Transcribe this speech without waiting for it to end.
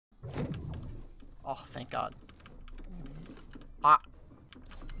Oh, thank God. Ah.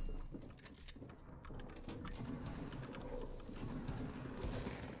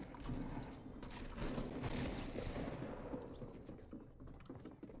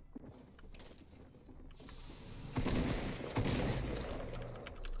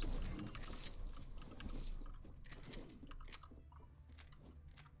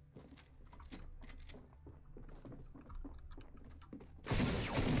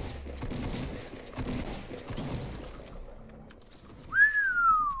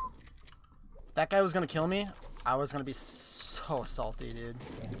 That guy was gonna kill me. I was gonna be so salty, dude.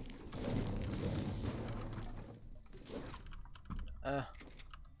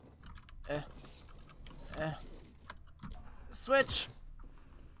 Switch.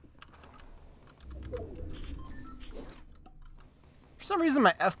 For some reason,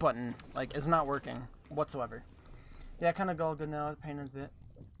 my F button like is not working whatsoever. Yeah, kind of all good now. Pain a bit.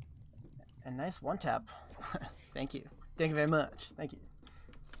 And nice one tap. Thank you. Thank you very much. Thank you.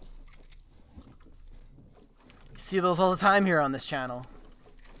 See those all the time here on this channel.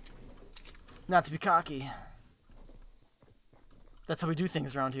 Not to be cocky. That's how we do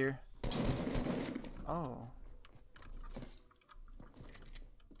things around here. Oh.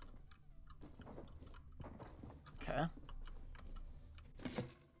 Okay. A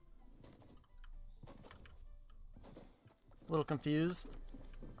little confused.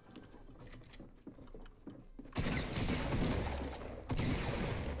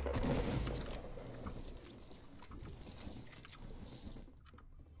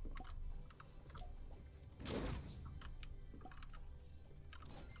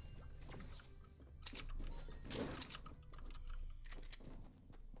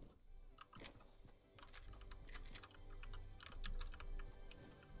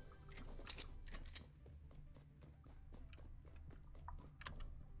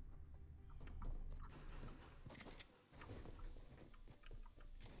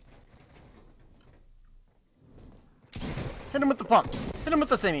 Hit him with the pump. Hit him with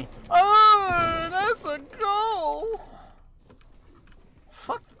the semi. Oh, that's a goal.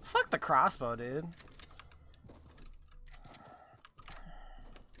 Fuck the crossbow, dude.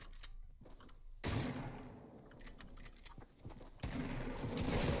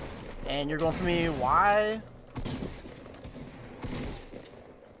 And you're going for me. Why?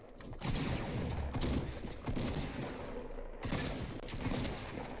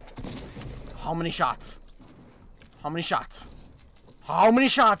 How many shots? How many shots? How many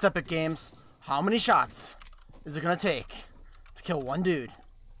shots, Epic Games? How many shots is it gonna take to kill one dude?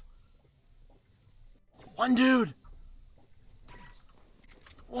 One dude!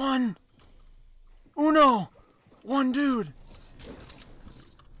 One! Uno! One dude!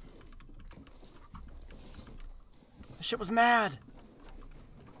 This shit was mad!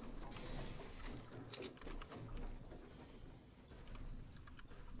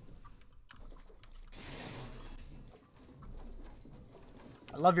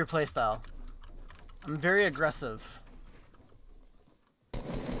 I love your playstyle. I'm very aggressive.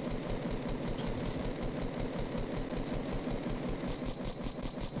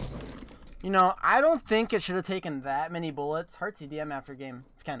 You know, I don't think it should have taken that many bullets. Hartzy DM after game.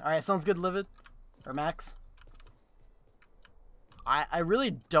 If you can. Alright, sounds good, Livid. Or Max. I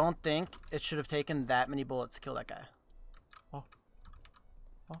really don't think it should have taken that many bullets to kill that guy. Oh.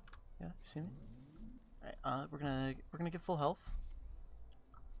 Oh, yeah, you see me? Alright, we're gonna get full health.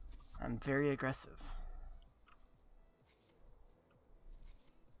 I'm very aggressive.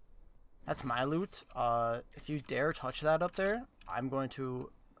 That's my loot. If you dare touch that up there, I'm going to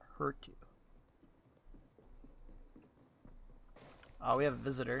hurt you. Oh, we have a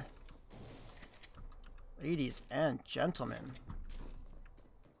visitor. Ladies and gentlemen.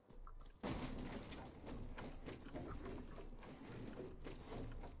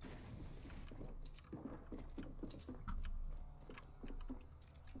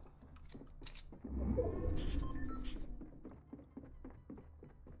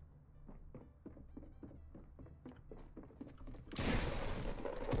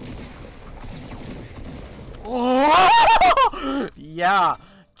 Oh! Yeah,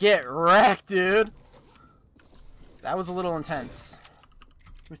 get wrecked, dude. That was a little intense.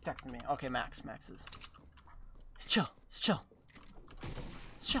 Who's texting me? Okay, Max. Max is. It's chill. It's chill.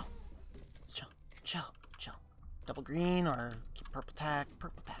 It's chill. It's chill. Chill. Chill. Double green or keep purple tack.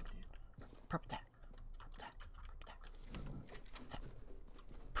 Purple tack, dude. Purple tack. Purple tack. Purple tack. Purple tack.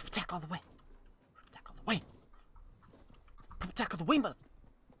 Purple tack all the way. Purple tack all the way. Purple tack all the way, mother.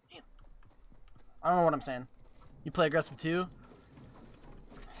 I don't know what I'm saying. You play aggressive too?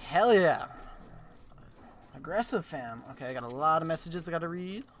 Hell yeah. Aggressive, fam. Okay, I got a lot of messages I gotta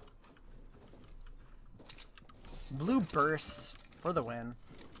read. Blue bursts for the win.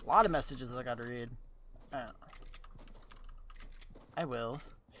 A lot of messages I gotta read. I will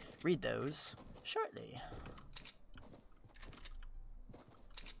read those shortly.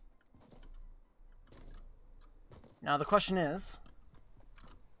 Now the question is,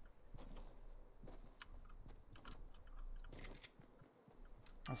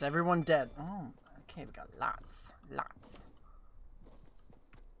 is everyone dead? Oh, okay, we got lots.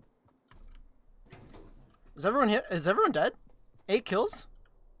 Is everyone hit? Is everyone dead? 8 kills?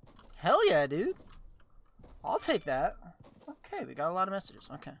 Hell yeah, dude. I'll take that. Okay, we got a lot of messages.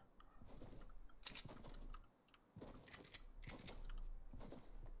 Okay.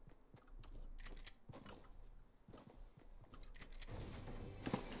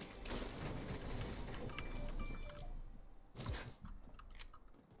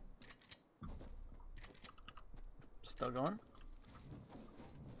 Still going?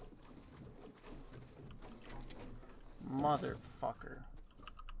 Motherfucker.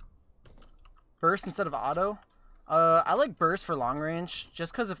 Burst instead of auto? I like burst for long range,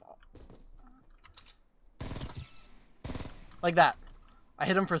 just because if... Like that. I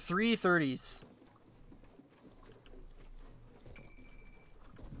hit him for 3 30s.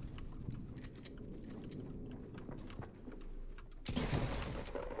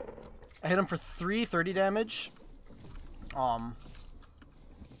 I hit him for 330 damage.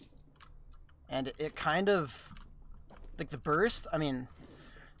 And it kind of... Like the burst, I mean...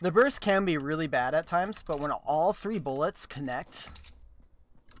 The burst can be really bad at times, but when all 3 bullets connect,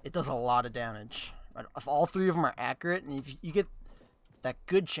 it does a lot of damage. If all 3 of them are accurate, and if you get that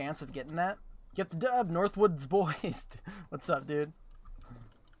good chance of getting that, get the dub, Northwoods boys. What's up, dude?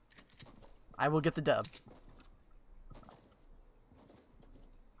 I will get the dub.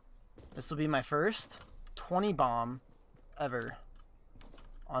 This will be my first 20 bomb ever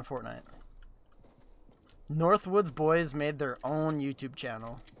on Fortnite. Northwoods boys made their own YouTube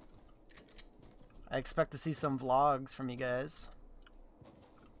channel. I expect to see some vlogs from you guys.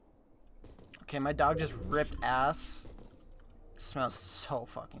 Okay, my dog just ripped ass. It smells so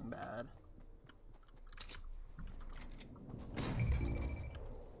fucking bad.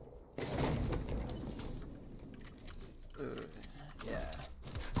 Yeah.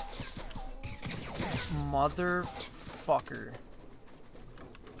 Motherfucker.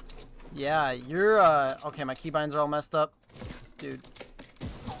 Yeah, you're, okay, my keybinds are all messed up. Dude.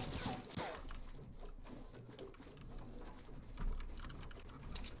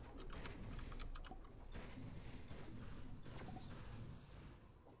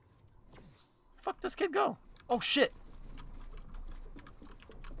 Fuck this kid go. Oh, shit.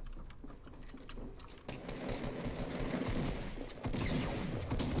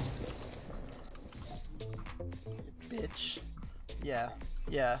 Bitch. Yeah.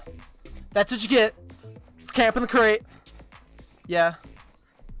 Yeah. That's what you get for camping the crate. Yeah.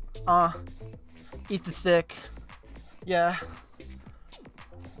 Eat the stick. Yeah.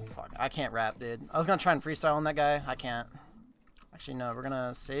 Fuck, I can't rap, dude. I was gonna try and freestyle on that guy. I can't. Actually, no. We're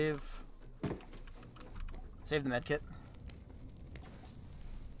gonna save the medkit.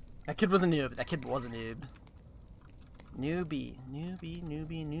 That kid was a noob. That kid was a noob. Newbie.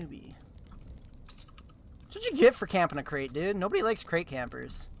 That's what you get for camping a crate, dude. Nobody likes crate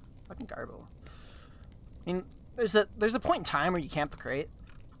campers. Fucking garbo. I mean, there's a point in time where you camp the crate.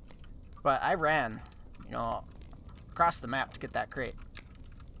 But I ran, you know, across the map to get that crate. I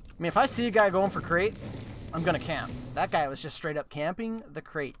mean, if I see a guy going for crate, I'm gonna camp. That guy was just straight up camping the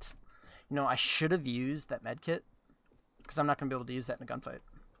crate. You know, I should have used that medkit. Because I'm not gonna be able to use that in a gunfight.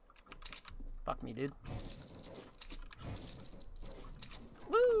 Fuck me, dude.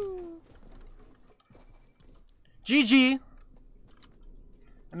 Woo! GG!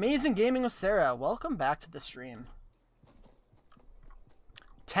 Amazing gaming with Sarah. Welcome back to the stream.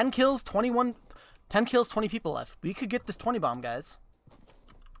 10 kills, 20 people left. We could get this 20 bomb, guys.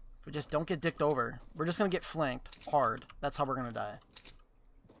 If we just don't get dicked over. We're just gonna get flanked hard. That's how we're gonna die.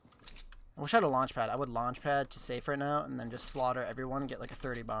 I wish I had a launch pad. I would launch pad to safe right now and then just slaughter everyone and get like a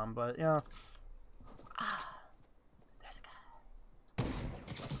 30 bomb, but you know. There's a guy.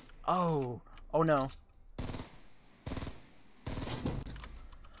 Oh no.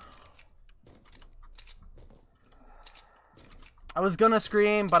 I was gonna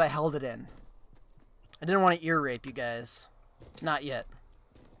scream, but I held it in. I didn't want to ear rape you guys. Not yet.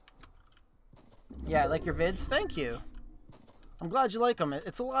 Yeah, I like your vids? Thank you. I'm glad you like them.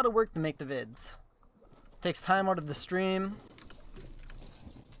 It's a lot of work to make the vids. Takes time out of the stream.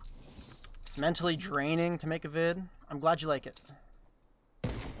 It's mentally draining to make a vid. I'm glad you like it.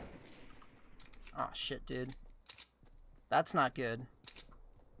 Oh shit, dude. That's not good.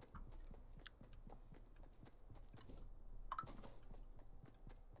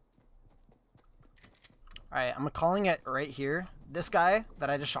 Alright, I'm calling it right here. This guy that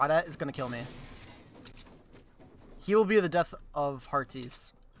I just shot at is gonna kill me. He will be the death of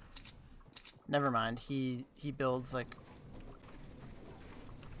Hartzy's. Never mind. He builds like...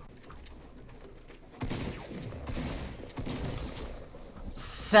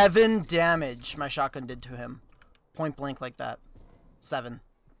 Seven damage my shotgun did to him. Point blank like that. 7.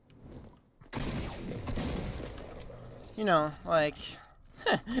 You know, like...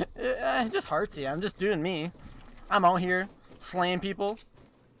 just Hartzy. I'm just doing me. I'm out here slaying people.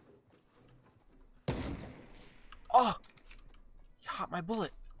 Oh! You hot my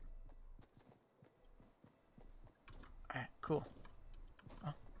bullet. Alright, cool.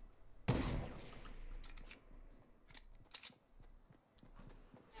 Oh.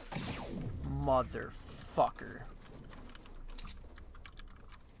 Motherfucker.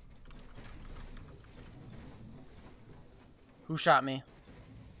 Who shot me?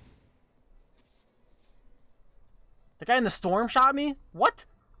 The guy in the storm shot me? What?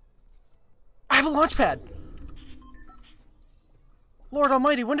 I have a launch pad! Lord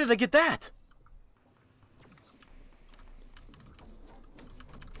almighty, when did I get that?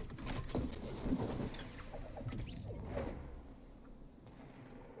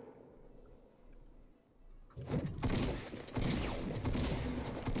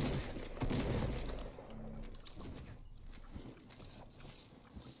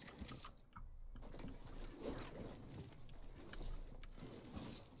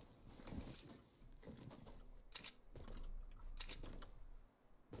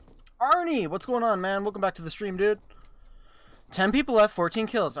 Arnie, what's going on, man? Welcome back to the stream, dude. 10 people left, 14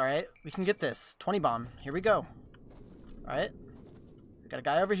 kills. Alright, we can get this. 20 bomb. Here we go. Alright. We got a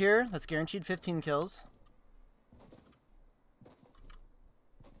guy over here that's guaranteed 15 kills.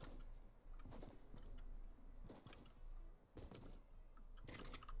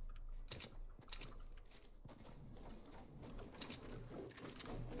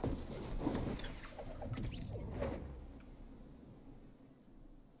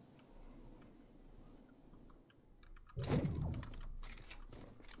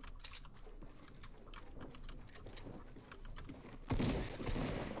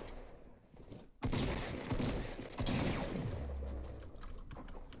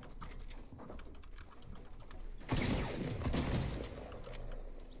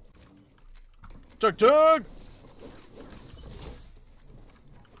 Chug chug!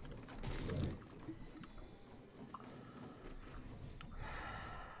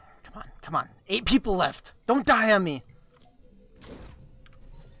 Come on, come on. 8 people left. Don't die on me.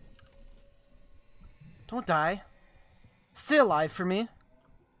 Don't die. Stay alive for me.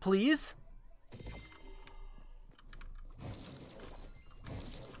 Please?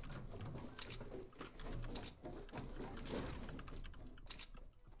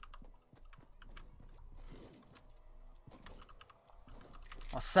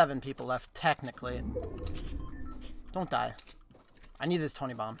 Well, 7 people left, technically. Don't die. I need this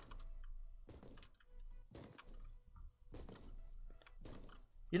 20 bomb.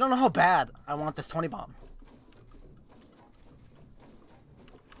 You don't know how bad I want this 20 bomb.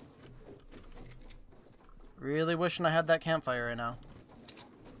 Really wishing I had that campfire right now.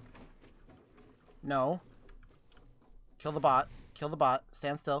 No. Kill the bot. Kill the bot.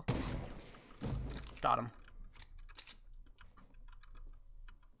 Stand still. Got him.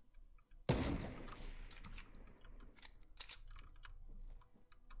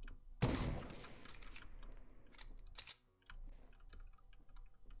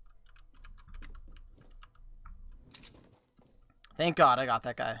 Thank God I got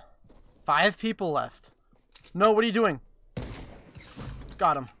that guy. 5 people left. No, what are you doing?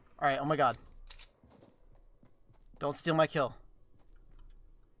 Got him. Alright, oh my God. Don't steal my kill.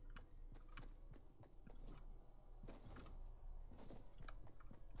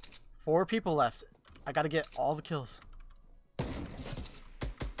 Four people left. I gotta get all the kills.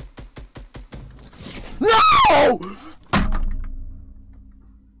 No!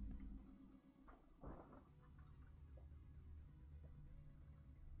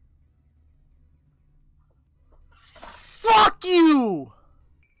 Fuck you!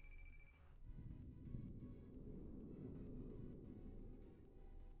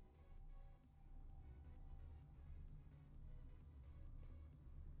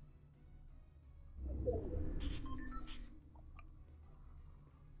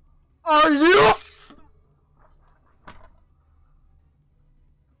 Are you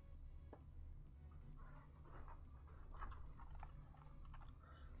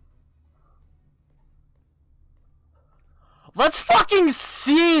Let's fucking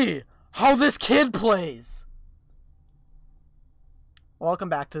see how this kid plays. Welcome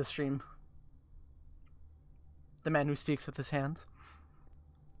back to the stream. The man who speaks with his hands.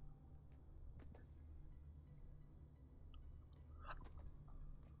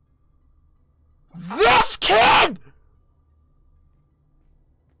 This kid!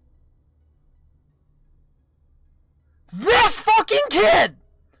 This fucking kid!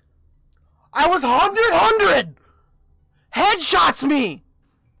 I was 100! Headshots me!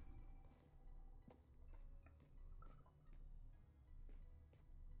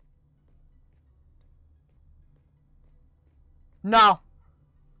 No.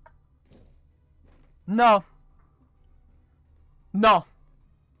 No. No.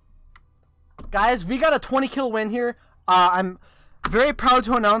 Guys, we got a 20 kill win here. I'm very proud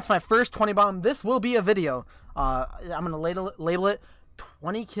to announce my first 20 bomb. This will be a video. I'm going to label it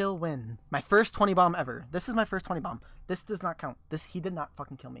 20 kill win. My first 20 bomb ever. This is my first 20 bomb. This does not count. He did not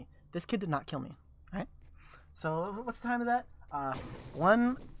fucking kill me. This kid did not kill me. Alright? So, what's the time of that?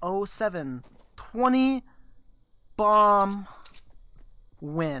 1:07. 20 bomb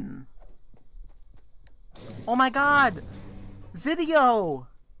win. Oh my god! Video!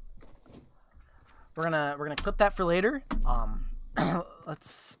 We're gonna clip that for later.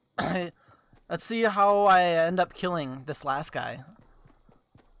 Let's see how I end up killing this last guy.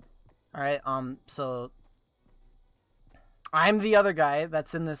 Alright, so I'm the other guy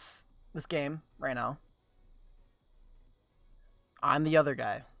that's in this game right now. I'm the other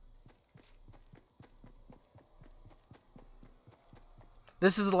guy.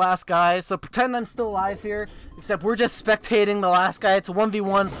 This is the last guy, so pretend I'm still alive here, except we're just spectating the last guy. It's a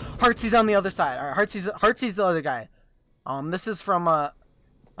 1v1. Hartzy's on the other side. Alright, Hartzy's the other guy. This is from a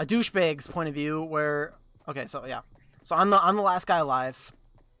douchebag's point of view, where... Okay, so yeah. So I'm the last guy alive,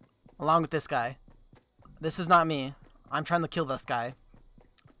 along with this guy. This is not me. I'm trying to kill this guy.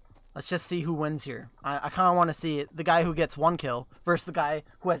 Let's just see who wins here. I kind of want to see the guy who gets 1 kill versus the guy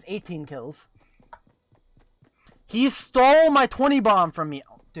who has 18 kills. He stole my 20 bomb from me.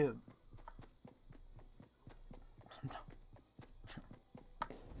 Oh, dude.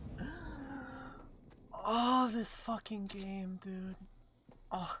 Oh, this fucking game, dude.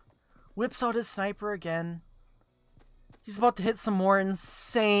 Oh, whips out his sniper again. He's about to hit some more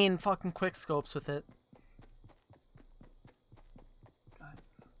insane fucking quick scopes with it.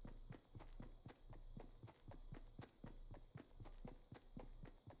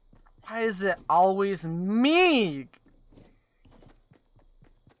 Why is it always me?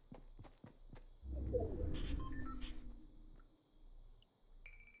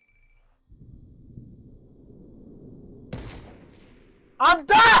 I'm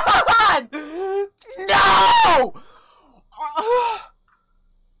done! No!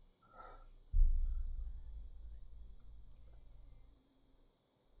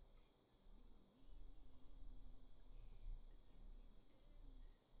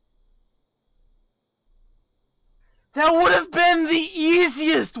 That would have been the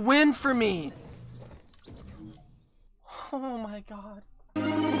easiest win for me. Oh my god. You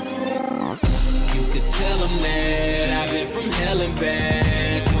could tell them that I've been from hell and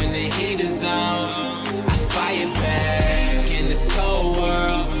back.